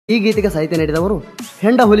ಈ ಗೀತೆಗೆ ಸಾಹಿತ್ಯ ನೀಡಿದವರು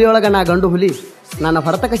ಹೆಂಡ ಹುಲಿಯೊಳಗ ನಾ ಗಂಡು ಹುಲಿ ನನ್ನ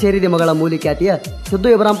ಹೊರತಕ ಸೇರಿದೆ ಮಗಳ ಮೂಲಿ ಖ್ಯಾತಿಯ ಸಿದ್ದು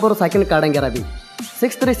ಇಬ್ರಾಂಪುರ ಸಾಕಿನ ಕಾಡಂಗೆರಬಿ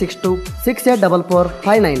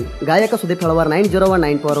 6362684459 ಗಾಯಕ ಸುದೀಪ್ ಹಳವಾರ್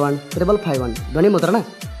 9019415551 ಧ್ವನಿ ಮುದ್ರಣ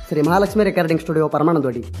Shri Mahalakshmi recording studio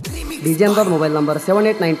ಪರಮಾನಂದೋಡಿ DJ Ambar mobile number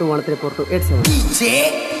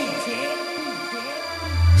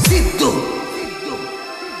 7892134287 Siddu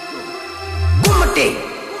Gummate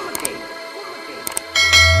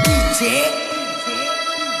DJ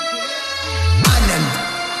Anand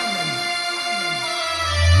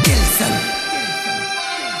ಗೆಲ್ಸನ್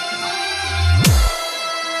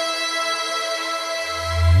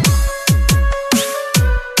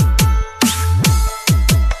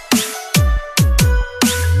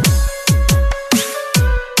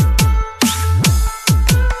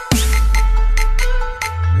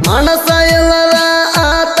ಮನಸ ಇಲ್ಲದ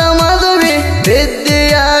ಆತ ಮದುವೆ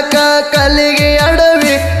ವಿದ್ಯಾಕ ಕಲಿಗೆ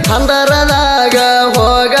ಅಡವಿ ಹಂದರದಾಗ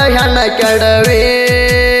ಹೋಗ ಹೆಣ ಕೆಡವಿ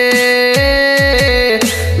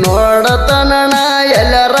ನೋಡತನ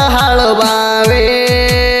ಎಲ್ಲರ ಹಾಳುಬಾವಿ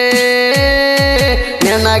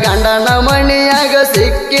ನಿನ್ನ ಗಂಡನ ಮಣಿಯಾಗ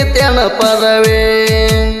ಸಿಕ್ಕಿತೇನ ಪದವಿ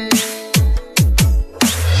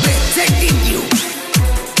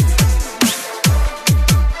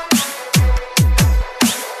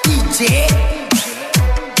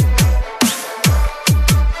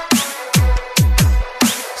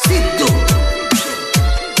ಸಿದ್ದು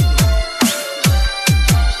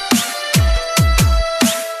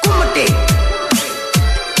ಗುಮ್ಮಟೆ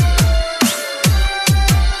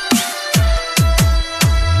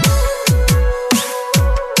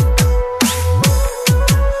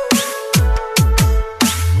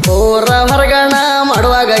ಊರ ಹೊರಗಣ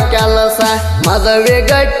ಮಾಡುವಾಗ ಕೆಲಸ ಮದುವೆ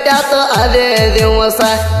ಗಟ್ಟಾತ ಅದೇ ದಿವಸ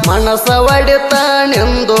ಮನಸ್ಸ ಒಡಿತ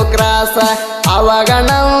ನಿಂದು ಕ್ರಾಸ ಅವಾಗ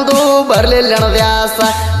ನಂದು ಬರ್ಲಿಲ್ಲ ದ್ಯಾಸ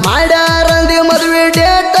ಮಾಡ್ಯಾರಂದಿ ಮದುವೆ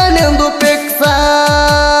ಡೇಟ ನಿಂದು ಫಿಕ್ಸ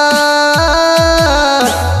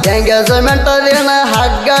ಎಂಗೇಜ್ಮೆಂಟ್ ದಿನ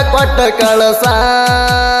ಹಗ್ಗ ಕೊಟ್ಟ ಕಳಸ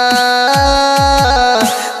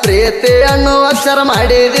ಪ್ರೀತಿ ಅನ್ನುವ ಅಕ್ಷರ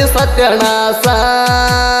ಮಾಡಿದಿ ಸತ್ಯನಾಸ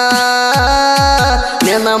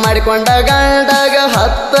ನಿನ್ನ ಮಾಡಿಕೊಂಡ ಗಂಡಗ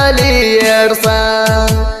ಹತ್ತಲಿ ಏಡ್ಸ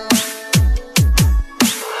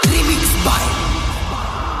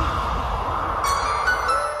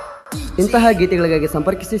ಇಂತಹ ಗೀತೆಗಳಿಗಾಗಿ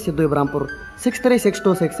ಸಂಪರ್ಕಿಸಿ ಸಿದ್ದು ಇಬ್ರಾಂಪುರ್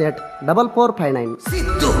 6362684459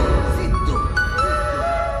 ಸಿದ್ದು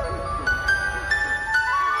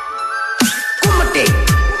ಗುಮ್ಮಟೆ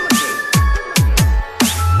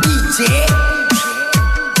ಡಿಜೆ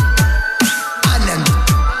ಆನಂದ್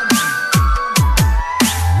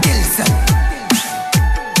ಗೆಲ್ಸನ್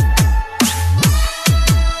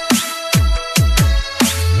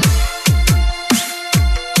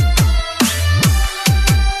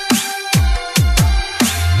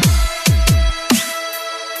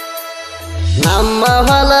ನಮ್ಮ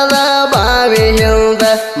ಹೊಲದ ಬಾವಿ ಹಿಂದ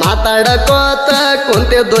ಮಾತಾಡಕೋತ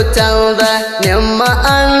ಕುಂತಿದ್ದು ಚಂದ ನಿಮ್ಮ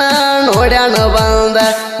ಅಣ್ಣ ನೋಡ್ಯಾಣ ಬಂದ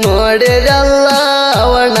ನೋಡಿದೆಲ್ಲ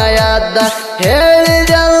ಅವನ ಯಾದ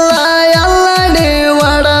ಹೇಳಿದೆಲ್ಲ ಎಲ್ಲ ನೀ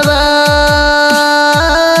ಮಾಡದ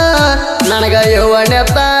ನನಗ ಇವನೇ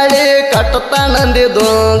ತಾಳಿ ಕಟ್ಟುತ್ತಾನಂದಿದ್ದ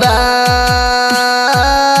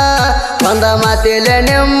ಒಂದ ಮಾತಿಲೆ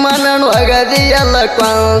ನಿಮ್ಮನ ಒಗದಿ ಎಲ್ಲ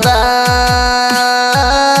ಕೊಂದ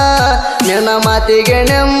ನಿನ್ನ ಮಾತಿಗೆ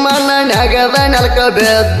ನಿಮ್ಮನ ನಗದ ನೆಲಕ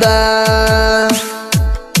ಬೆದ್ದ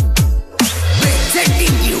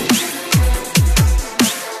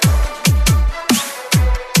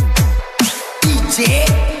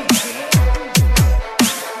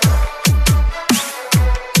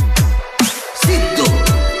ಸಿದ್ದು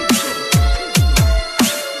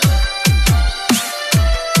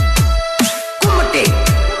ಗುಮ್ಮಟೆ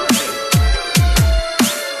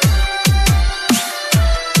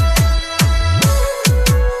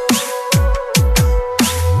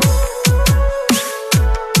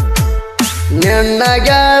ನಿನ್ನ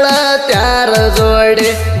ಗೆಳತ್ಯಾರ ಜೋಡಿ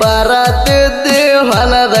ಬರತಿದ್ದಿ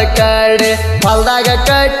ಹೊಲದ ಕಾಡಿ ಹೊಲದಾಗ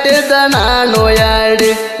ಕಟ್ಟಿದ್ದ ನಾನು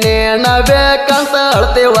ಯಾಡಿ ನೀನ ಬೇಕಂತ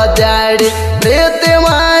ಅಳ್ತಿ ಒದ್ದಾಡಿ ಪ್ರೀತಿ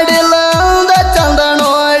ಮಾಡಿಲ್ಲ ಅಂದ ಚಂದ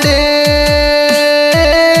ನೋಡಿ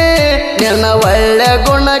ನಿನ್ನ ಒಳ್ಳೆ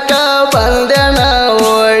ಗುಣಕ ಬಂದೆನ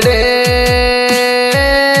ಓಡಿ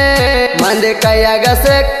ಮಂದಿ ಕೈಯಾಗ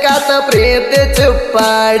ಸಿಕ್ಕಾತ ಪ್ರೀತಿ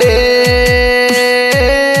ಚುಪ್ಪಾಡಿ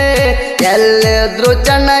ಎಲ್ಲಿದ್ರು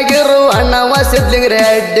ಚೆನ್ನಾಗಿರು ಅಣ್ಣವ Siddling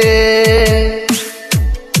Reddy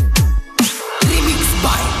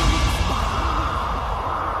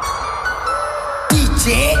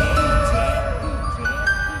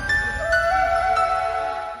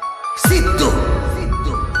Siddu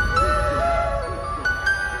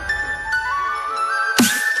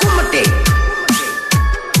Gummate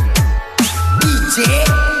DJ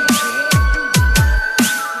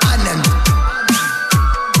Anand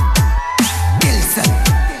Dilson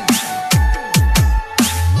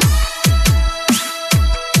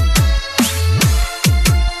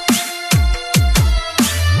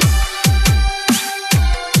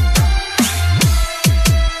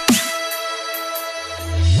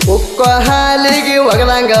ಉಕ್ಕ ಹಾಲಿಗೆ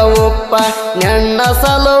ಒಗದಂಗ ಉಪ್ಪ ನನ್ನ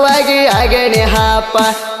ಸಲುವಾಗಿ ಆಗೇನಿ ಹಾಪ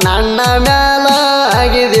ನನ್ನ ಮ್ಯಾಲ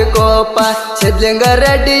ಆಗಿದೆ ಕೋಪ ಸಿದ್ಲಿಂಗ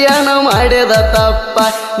ರೆಡ್ಡಿಯನು ಮಾಡಿದ ತಪ್ಪ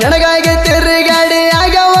ನನಗಾಗಿ ತಿರುಗಾಡಿ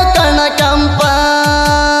ಆಗ್ಯವ ಕಣ್ಣ ಕಂಪ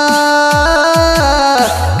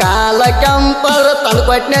ಕಾಲ ಕೆಂಪರ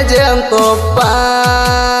ತಂದ್ಕೊಟ್ನೆ ಜೇಂತುಪ್ಪ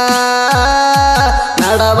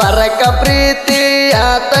ನಡಬರಕ ಪ್ರೀತಿ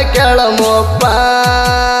ಆತ ಕೆಳಮೊಪ್ಪ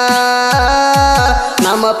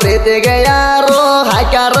ನಮ್ಮ ಪ್ರೀತಿಗೆ ಯಾರೋ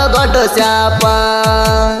ಹಾಕ್ಯಾರ ದೊಡ್ಡ ಶಾಪ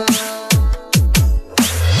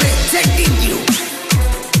presenting you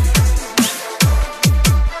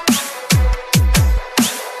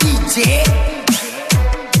DJ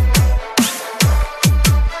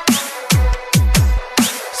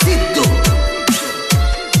Siddu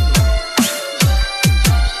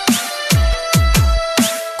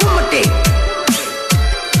Kumate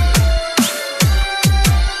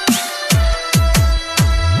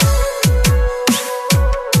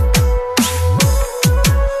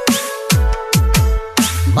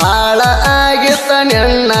ಬಾಳ ಆಗಿತ್ತ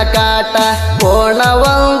ನಿನ್ನ ಕಾಟ ಪೋಣ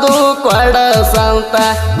ಒಂದು ಕೊಡ ಸಂತ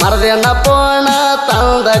ಮರದಿನ ಪೋಣ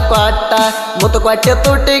ತಂದ ಕೊಟ್ಟ ಮುತ್ತು ಕೊಟ್ಟೆ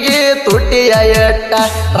ತುಟಿಗೆ ತುಟಿಯ ಎಟ್ಟ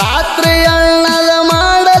ರಾತ್ರಿ ಅಣ್ಣದ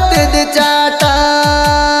ಮಾಡತಿದ್ದಿ ಚಾಟ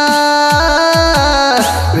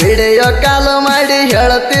ವಿಡಿಯೋ ಕಾಲ್ ಮಾಡಿ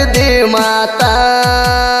ಹೇಳ್ತಿದ್ದಿ ಮಾತ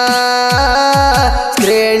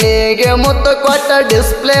ಸ್ಕ್ರೀನಿಗೆ ಮುತ್ತು ಕೊಟ್ಟ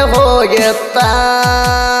ಡಿಸ್ಪ್ಲೇ ಹೋಗಿತ್ತ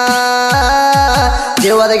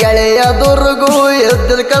ಜೀವದ ಗೆಳೆಯ ದುರ್ಗು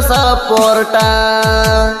ಎದ್ದಲ್ಕ ಸಪೋರ್ಟ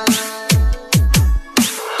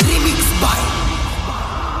Remix by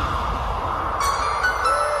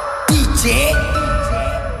DJ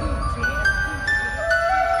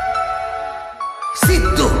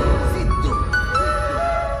Siddu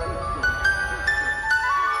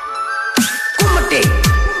Kumate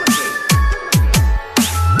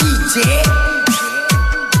DJ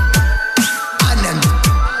Anand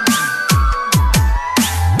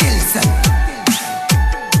Dilson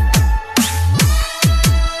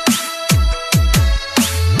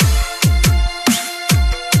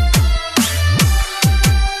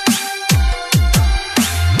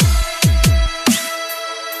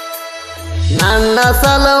ನನ್ನ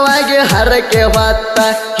ಸಲುವಾಗಿ ಹರಕೆ ಹೊತ್ತ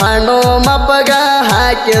ಹಣ್ಣು ಮಬ್ಬಗ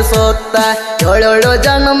ಹಾಕಿ ಸೋತ್ತ ಏಳೇಳು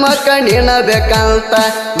ಜನ್ಮಕ್ಕ ನಿನಬೇಕಂತ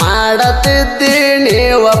ಮಾಡತಿದ್ದಿ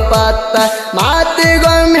ನೀವಪ್ಪತ್ತ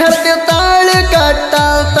ಮಾತಿಗೊಮ್ಮೆ ಹೇಳ್ತಿ ತಾಳಿ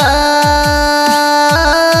ಕಟ್ಟಂತ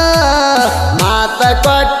ಮಾತ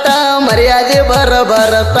ಕೊಟ್ಟ ಮರ್ಯಾದೆ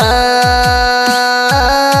ಬರತ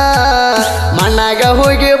ಮಣ್ಣಾಗ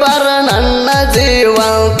ಹೋಗಿ ಬರ ನನ್ನ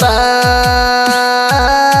ಜೀವಂತ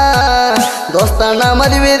ದೋಸ್ತನ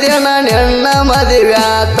ಮದುವೆ ದಿನ ನಿನ್ನ ಮದುವೆ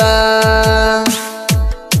ಆತ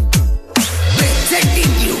presenting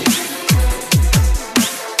you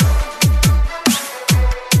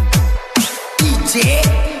DJ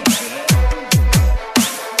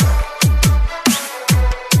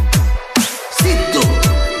Siddu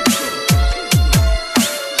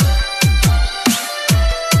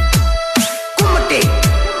Kumate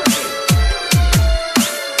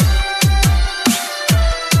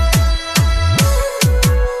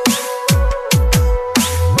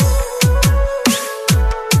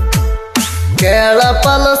ಕೇಳ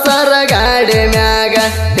ಪಲ್ಸರ ಗಾಡಿ ಮ್ಯಾಗ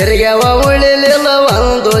ತಿರ್ಗ್ಯವ ಉಳಿಲಿಲ್ಲ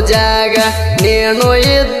ಒಂದು ಜಾಗ ನೀನು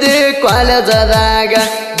ಇದ್ದಿ ಕಾಲೇಜದಾಗ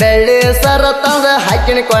ಬೆಳ್ಳಿ ಸರ ತಂದ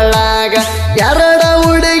ಹಾಕಿನ ಕೊಳ್ಳಾಗ ಎರಡ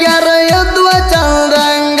ಹುಡುಗ್ಯಾರ ಎದ್ವ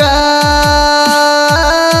ಚಂದಂಗ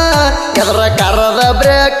ಎದ್ರ ಕರದ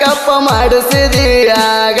ಬ್ರೇಕಪ್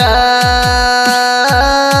ಮಾಡಿಸಿದೀಯಾಗ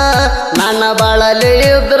ನನ್ನ ಬಾಳಲಿ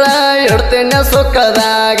ಇದ್ರ ಇಡ್ತೀನಿ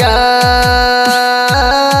ಸುಖದಾಗ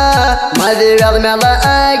ಮದುವೆ ಆದ್ಮೇಲೆ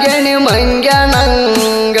ಆಗೇನಿ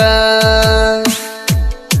ಮಂಗ್ಯಾನಂಗ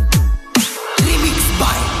Remix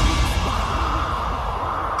by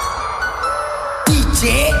DJ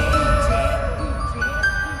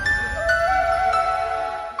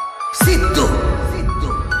Siddu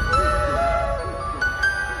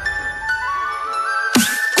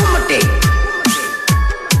Kumate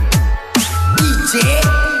DJ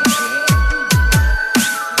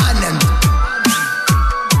Anand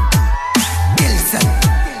Dilson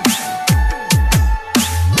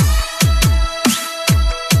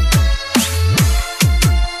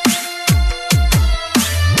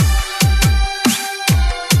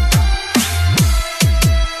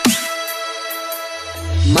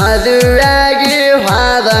ಮದುವೆಯಾಗಿ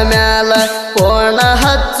ಹಾದ ಮ್ಯಾಲ ಕೋಣ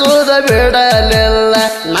ಹಚ್ಚುದ ಬಿಡಲಿಲ್ಲ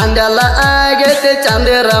ನಂದೆಲ್ಲ ಆಗೈತಿ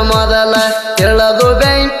ಚಂದಿರ ಮೊದಲ ತಿಳದು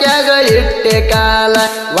ಬೆಂಕ್ಯಾಗ ಇಟ್ಟೆ ಕಾಲ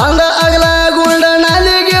ಒಂದ ಅಗಲ ಗುಂಡ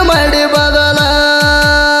ನಾಲಿಗೆ ಮಾಡಿ ಬದಲ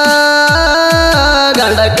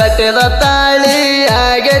ಗಂಡ ಕಟ್ಟಿದ ತಾಳಿ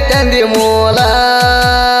ಆಗೈತಂದಿ ಮೂಲ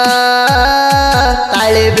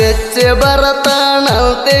ತಾಳಿ ಬೆಚ್ಚಿ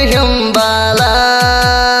ಬರತಾಣಂತೆ ಹಿಂಬಾಲ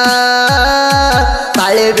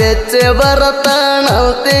ತಾಳಿ ಬೆಚ್ಚಿ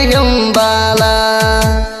ಬರತಾಣಂತೆ ಹಿಂಬಾಲ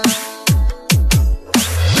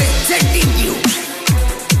Presenting you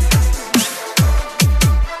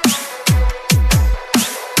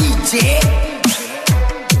DJ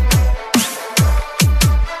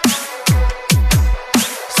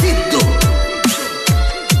Siddu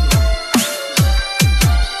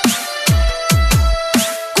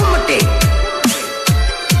Kumate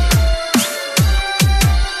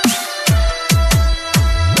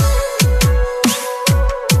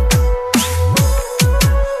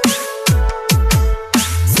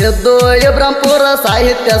Siddu ಇಬ್ರಾಂಪುರ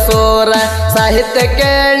ಸಾಹಿತ್ಯ ಸೋರ ಸಾಹಿತ್ಯ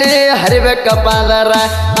ಕೇಳಿ ಹರಿಬೇಕಪ್ಪಾದರ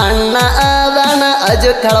ಅಣ್ಣ ಆದಣ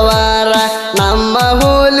ಅಜಿತ್ ಹೆಳವಾರ ನಮ್ಮ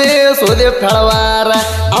ಹುಲಿ ಸುದೀಪ್ ಹೆಳವಾರ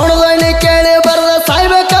ಅವನ ಧ್ವನಿ ಕೇಳಿ ಬರದ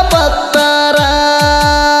ಸಾಯ್ಬೇಕಪ್ಪತ್ತಾರ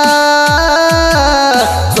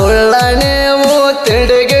ಸುಳ್ಳ ನೀವು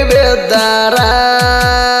ತಿಂಡಿಗೆ ಬಿದ್ದಾರ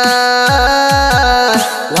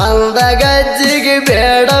ಒಂದ ಗಜ್ಜಿಗೆ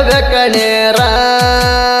ಬೇಡಬೇಕ ನೇರ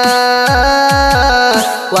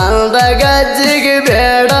ಒಂದ ಗಜ್ಜಿಗೆ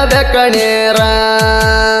ಬೇಡಬೇಕ ನೇರ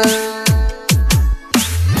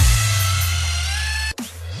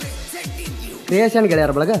ಕ್ರಿಯೇಷನ್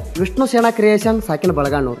ಗೆಳೆಯರ ಬಳಗ ವಿಷ್ಣು ಸೇನಾ ಕ್ರಿಯೇಷನ್ ಸಾಕಿನ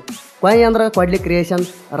ಬಳಗಾಣೂರು ಕೊಯ್ ಅಂದ್ರ ಕೊಡ್ಲಿ ಕ್ರಿಯೇಷನ್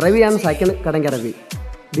ರವಿ ಅನ್ನ ಸಾಕಿನ ಕಡಂಗೆ ರವಿ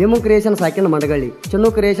ಭೀಮು ಕ್ರಿಯೇಷನ್ ಸಾಕಿನ ಮಂಡಗಳ್ಳಿ ಚನ್ನು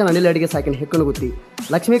ಕ್ರಿಯೇಷನ್ ಅನಿಲ್ ಅಡಿಗೆ ಸಾಕಿನ ಹೆಕ್ಕನಗುತ್ತಿ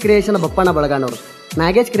ಲಕ್ಷ್ಮೀ ಕ್ರಿಯೇಷನ್ ಬಪ್ಪಣ್ಣ ಬಳಗಾಣೂರು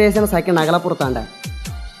ನಾಗೇಶ್ ಕ್ರಿಯೇಷನ್ ಸಾಕಿನ ನಾಗಲಾಪುರ ತಾಂಡ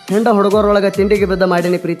ಹೆಂಡ ಹುಡುಗರೊಳಗ ತಿಂಡಿಗೆ ಬಿದ್ದ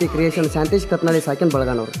ಮಾಡಿನಿ ಪ್ರೀತಿ ಕ್ರಿಯೇಷನ್ ಶಾಂತೇಶ್ ಕತ್ನಾಳಿ ಸಾಕಿನ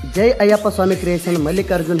ಬಳಗಾನವರು ಜೈ ಅಯ್ಯಪ್ಪ ಸ್ವಾಮಿ creation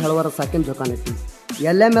Mallikarjun ಹೆಳವರ ಸಾಕಿನ ಜೋಕಾನಟ್ಟಿ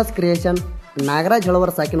LMS creation Nagaraj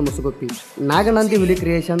ಹೆಳವರ ಸಾಕಿನ ಮುಸುಗುಪ್ಪಿ ನಾಗನಂದಿ ಹುಲಿ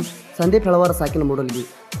creation Sandeep ಹೆಳವರ ಸಾಕಿನ Mudalgi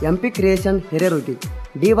MP creation ಹಿರೇರುಗಿ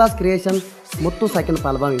ಡಿವಾಸ್ creation ಮುತ್ತು ಸಾಕಿನ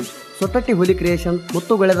ಪಾಲ್ಬಾವಿ ಸೊಟ್ಟಟ್ಟಿ ಹುಲಿ ಕ್ರಿಯೇಷನ್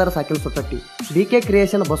ಮುತ್ತು ಗೆಳೆದಾರ ಸಾಕಿನ ಸೊಟ್ಟಟ್ಟಿ BK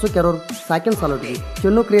ಕ್ರಿಯೇಷನ್ ಬಸು ಕೆರೂರ್ ಸಾಕಿನ ಸಾಲೋಟ್ಗಿ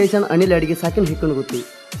ಚಿನ್ನು ಕ್ರಿಯೇಷನ್ ಅನಿಲ್ ಅಡಿಗೆ ಸಾಕಿನ ಹಿಕ್ಕನಗುತ್ತಿ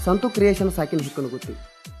ಸಂತು ಕ್ರಿಯೇಷನ್ ಸಾಕಿನ ಹಿಕ್ಕನಗುತ್ತಿ